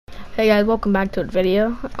Hey guys, welcome back to the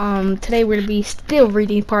video. Today we're gonna be still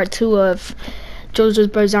reading part 2 of JoJo's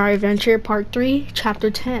Bizarre Adventure, part 3, chapter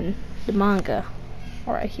 10, the manga.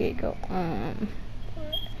 Alright, here you go.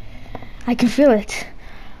 I can feel it.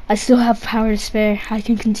 I still have power to spare. I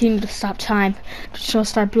can continue to stop time, to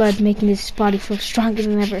trust our blood, making this body feel stronger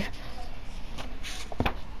than ever.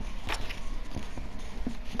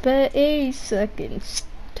 But 8 seconds.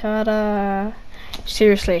 Ta-da!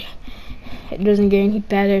 Seriously. It doesn't get any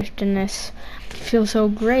better than this. I feel so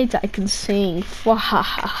great I can sing. Ha ha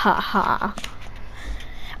ha ha.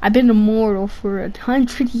 I've been immortal for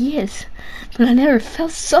 100 years, but I never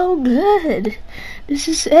felt so good. This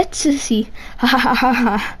is ecstasy. Ha ha ha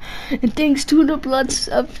ha. And thanks to the blood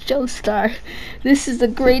of Joestar, this is the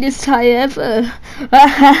greatest high ever. Ha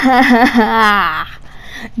ha ha ha ha.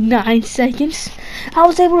 9 seconds. I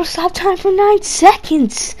was able to stop time for 9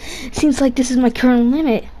 seconds. Seems like this is my current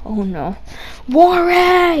limit. Oh no.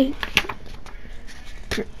 Warray!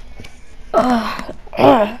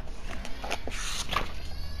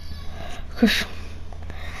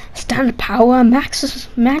 Stand the power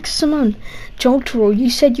maximum. Jotaro,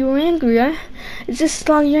 you said you were angry, huh? Is this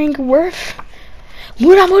all your anger worth?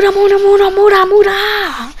 Muda muda muda muda muda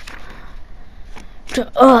muda!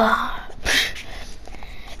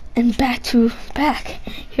 And back to back.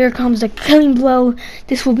 Here comes the killing blow.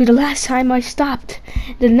 This will be the last time I stopped.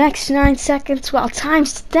 The next 9 seconds, while time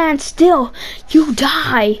stands still, you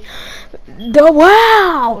die. The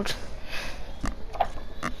world.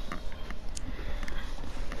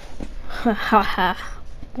 Ha ha ha.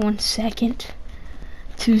 1 second.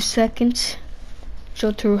 2 seconds.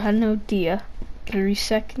 Jotaro had no idea. 3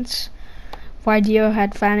 seconds. Dio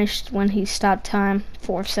had vanished when he stopped time.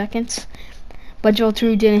 4 seconds. But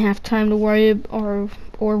Jotaro didn't have time to worry or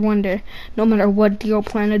wonder. No matter what Dio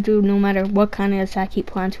planned to do, no matter what kind of attack he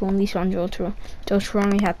planned to unleash on Jotaro, Jotaro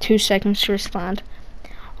only had 2 seconds to respond.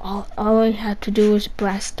 All he had to do was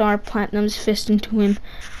blast Star Platinum's fist into him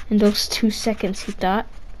in those 2 seconds, he thought.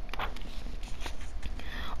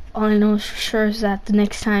 All I know for sure is that the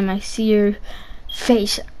next time I see your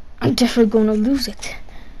face, I'm definitely gonna lose it.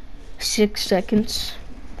 6 seconds.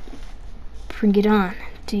 Bring it on,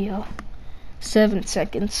 Dio. 7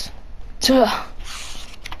 seconds.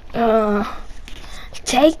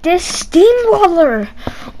 Take this steamroller,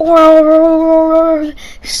 or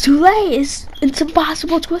it's too late. It's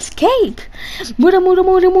impossible to escape. Muda muda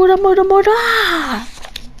muda muda muda muda.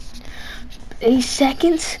 8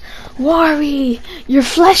 seconds. Worry, your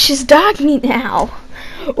flesh is doggy now.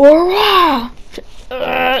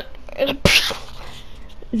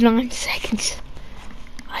 9 seconds.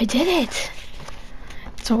 I did it.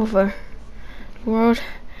 It's over. The world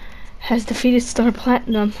has defeated Star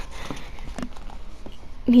Platinum.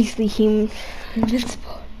 Measly human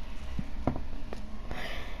invincible.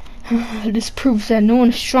 This proves that no one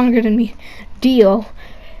is stronger than me. Dio.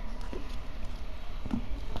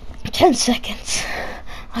 10 seconds.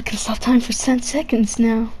 I can stop time for 10 seconds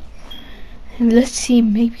now. And let's see,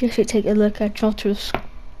 maybe I should take a look at Jotaro's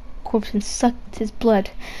corpse and suck his blood.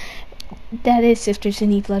 That is, if there's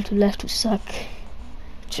any blood left to suck.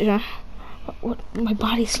 What? My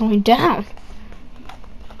body's slowing down.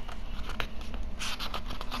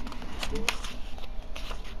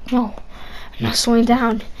 No, I'm not slowing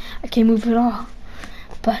down. I can't move at all.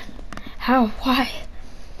 But how? Why?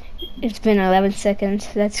 It's been 11 seconds.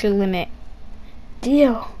 That's your limit.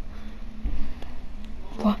 Dio.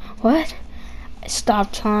 What? I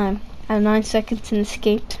stopped time at 9 seconds and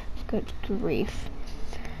escaped. Good grief.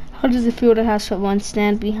 How does it feel to have someone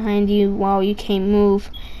stand behind you while you can't move?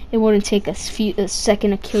 It wouldn't take a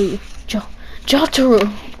second to kill you.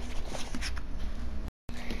 Jotaro!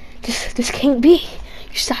 This can't be.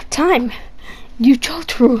 You stopped time. You,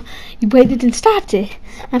 Jotaro, you waited and stopped it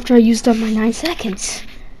after I used up my 9 seconds.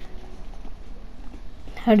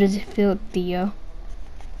 How does it feel, Dio?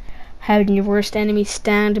 Having your worst enemy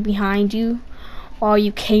stand behind you while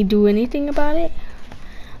you can't do anything about it?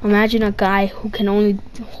 Imagine a guy who can only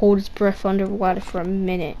hold his breath underwater for a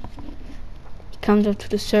minute. Comes up to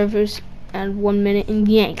the surface at 1 minute and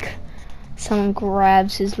yank. Someone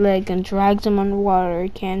grabs his leg and drags him underwater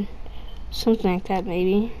again. Something like that,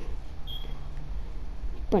 maybe.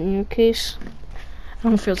 But in your case, I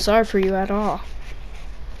don't feel sorry for you at all.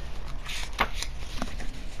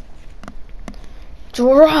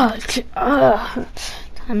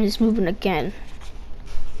 Time is moving again.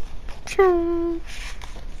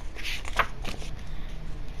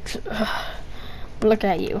 Look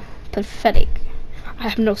at you. Pathetic. I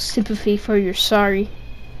have no sympathy for your sorry.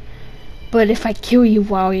 But if I kill you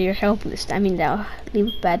while you're helpless, I mean that'll leave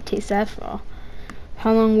a bad taste after all.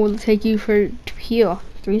 How long will it take you to heal?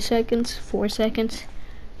 3 seconds, 4 seconds.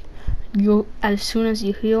 You, as soon as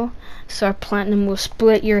you heal, Star Platinum will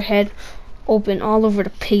split your head open all over the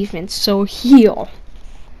pavement. So heal.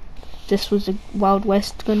 This was a Wild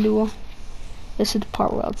West gun duel. This is the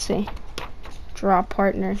part where I'd say, draw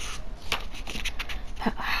partner.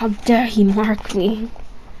 How dare he mark me?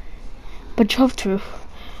 But Jotaro,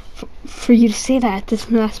 for you to say that at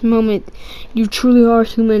this last moment, you truly are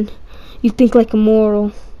human. You think like a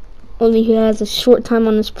mortal. Only he has a short time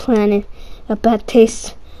on this planet. A bad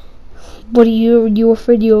taste. But you're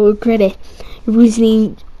afraid you'll regret it. Your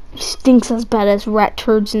reasoning stinks as bad as rat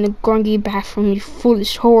turds in the grungy bathroom. You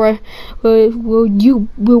foolish horror. You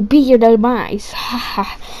will be your demise. Ha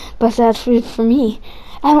ha. But that's for me.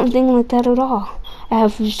 I don't think like that at all. I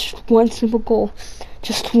have just one simple goal.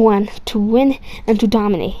 Just one. To win and to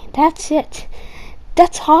dominate. That's it.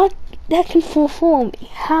 That's all that can fulfill me.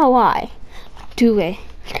 How I do it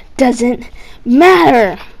doesn't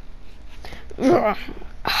matter. Ugh.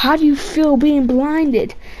 How do you feel being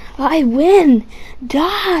blinded? I win.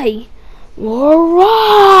 Die. Or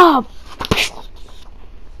rob.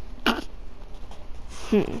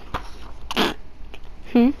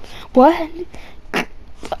 What?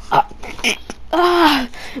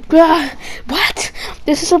 What?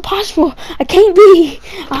 This is impossible. I can't be.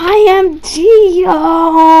 I am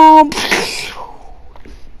Geo.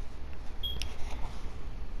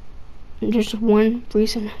 There's one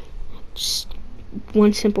reason. Just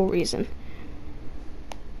one simple reason.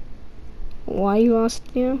 Why you lost,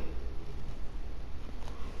 you?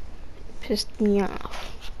 Pissed me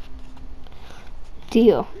off.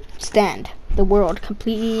 Deal. Stand. The world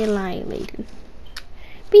completely annihilated.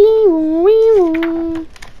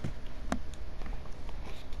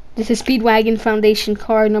 This is Speedwagon Foundation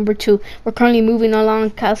car number 2. We're currently moving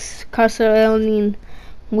along Casa El.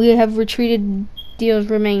 We have retrieved Dio's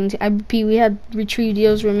remains. I repeat, we have retrieved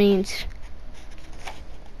Dio's remains.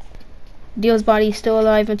 Dio's body is still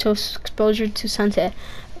alive until exposure to sunset.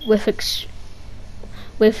 With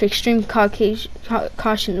extreme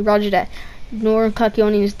caution. Roger that. Nor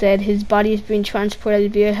Kakioni is dead. His body is being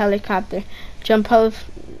transported via helicopter. John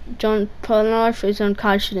Polnareff is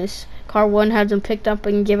unconscious. Car 1 has him picked up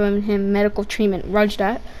and given him medical treatment. Roger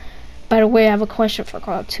that. By the way, I have a question for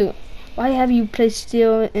Car 2. Why have you placed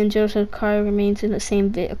Dio and Joseph's car remains in the same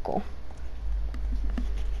vehicle?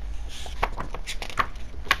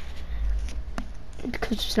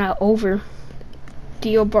 Because it's not over.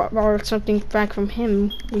 Dio borrowed something back from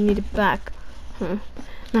him. We need it back.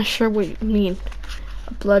 Not sure what you mean.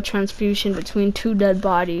 A blood transfusion between 2 dead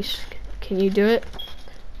bodies. Can you do it?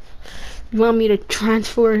 You want me to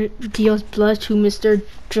transfer Dio's blood to Mr.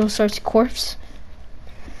 Joestar's corpse?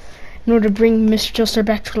 In order to bring Mr. Joestar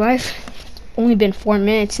back to life? Only been 4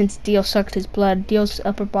 minutes since Dio sucked his blood. Dio's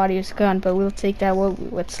upper body is gone, but we'll take that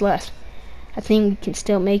what's left. I think we can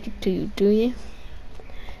still make it to you, do you?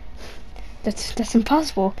 That's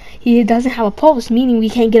impossible. He doesn't have a pulse, meaning we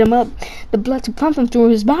can't get him up the blood to pump him through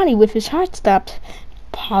his body with his heart stopped.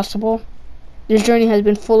 Possible. This journey has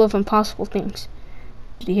been full of impossible things.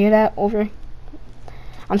 Did you hear that? Over.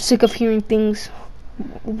 I'm sick of hearing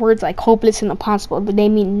words like hopeless and impossible, but they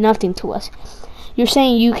mean nothing to us. You're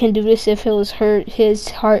saying you can do this if his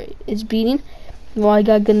heart is beating? Well, I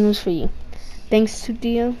got good news for you. Thanks to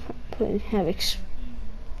Dio, I have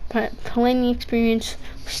plenty experience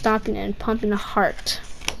stopping and pumping the heart.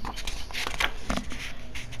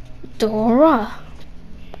 Dora!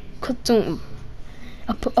 Kutum.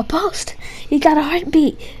 A post! He got a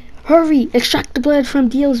heartbeat! Hurry! Extract the blood from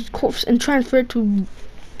Dio's corpse and transfer it to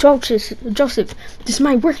Joseph. This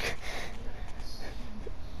might work.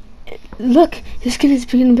 Look! His skin is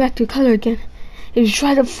beginning back to color again. It was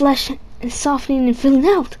dried up flesh and softening and filling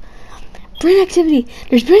out. Brain activity!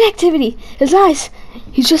 There's brain activity! His eyes!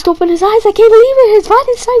 He's just opened his eyes! I can't believe it! His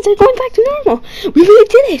vital signs are going back to normal! We really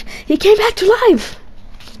did it! He came back to life!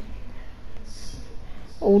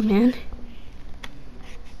 Old man.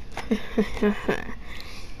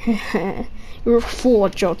 You're a fool,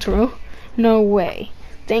 Jotaro. No way.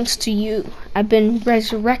 Thanks to you, I've been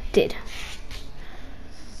resurrected.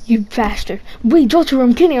 You bastard. Wait, Jotaro,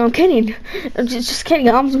 I'm kidding. I'm just kidding.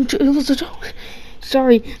 It was a joke.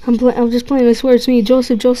 Sorry, I'm just playing. I swear it's me,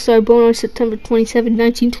 Joseph Joestar, born on September 27,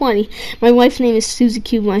 1920. My wife's name is Suzy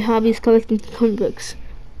Q. My hobby is collecting comic books.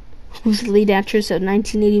 Who's the lead actress of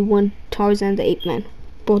 1981 Tarzan the Ape Man?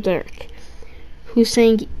 Both Eric. Who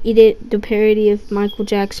sang Eat It, the parody of Michael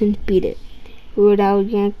Jackson's Beat It? Without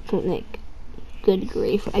Yankovic. Good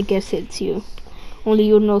grief, I guess it's you. Only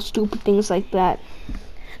you know stupid things like that.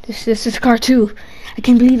 This is Car 2. I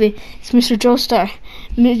can't believe it. It's Mr. Joestar.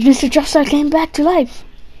 Mr. Joestar came back to life.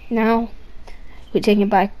 Now, We're taking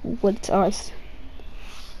back what's ours.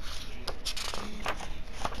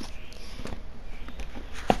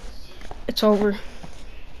 It's over.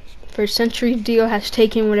 For centuries, Dio has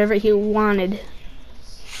taken whatever he wanted.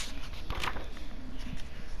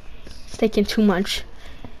 It's taken too much.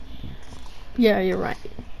 Yeah, you're right.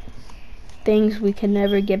 Things we can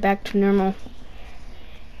never get back to normal.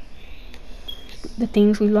 The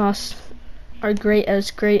things we lost are great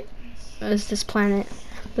as this planet.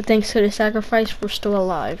 But thanks to the sacrifice, we're still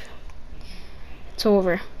alive. It's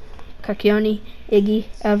over. Kakioni, Iggy,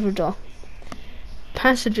 Everdell.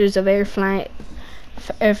 Passengers of Air France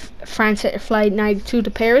Flight 92 to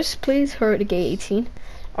Paris, please hurry to gate 18.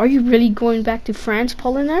 Are you really going back to France,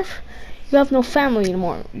 Polinaire? You have no family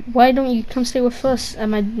anymore. Why don't you come stay with us at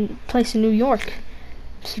my place in New York?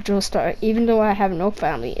 Mr. Joestar, even though I have no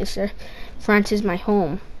family, France is my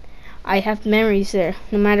home. I have memories there.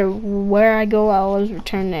 No matter where I go, I always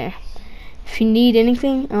return there. If you need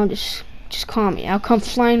anything, I'll just call me. I'll come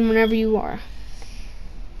flying whenever you are.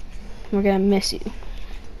 We're gonna miss you.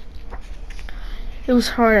 It was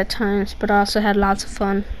hard at times, but I also had lots of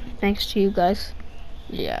fun, thanks to you guys.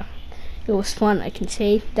 Yeah, it was fun, I can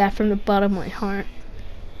say that from the bottom of my heart.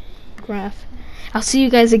 Graph. I'll see you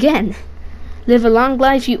guys again. Live a long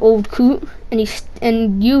life, you old coot,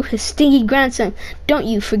 and you, his stinky grandson. Don't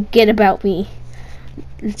you forget about me.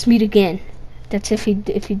 Let's meet again. That's if you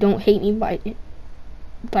don't hate me by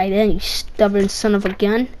then, you stubborn son of a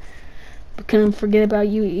gun. We couldn't forget about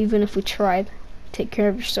you even if we tried. Take care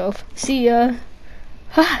of yourself. See ya.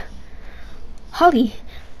 Holly,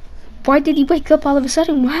 why did you wake up all of a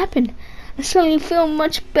sudden? What happened? I suddenly feel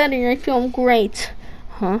much better. I feel great.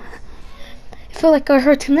 Huh? I feel like our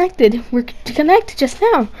hearts connected. We're connected just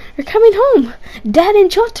now. We're coming home. Dad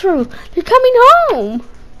and Jotaro, they're coming home.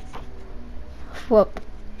 Whoop.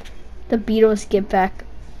 The Beatles get back.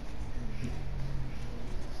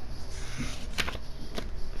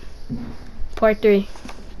 Part 3.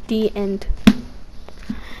 The end.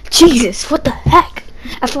 Jesus, what the heck?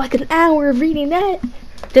 After like an hour of reading that.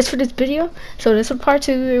 That's for this video. So this was part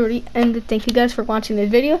 2. We already ended. Thank you guys for watching this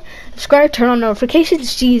video. Subscribe, turn on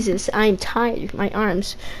notifications. Jesus, I'm tired. My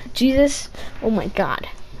arms. Jesus, oh my god.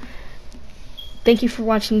 Thank you for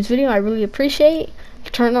watching this video. I really appreciate it.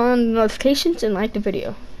 Turn on the notifications and like the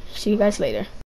video. See you guys later.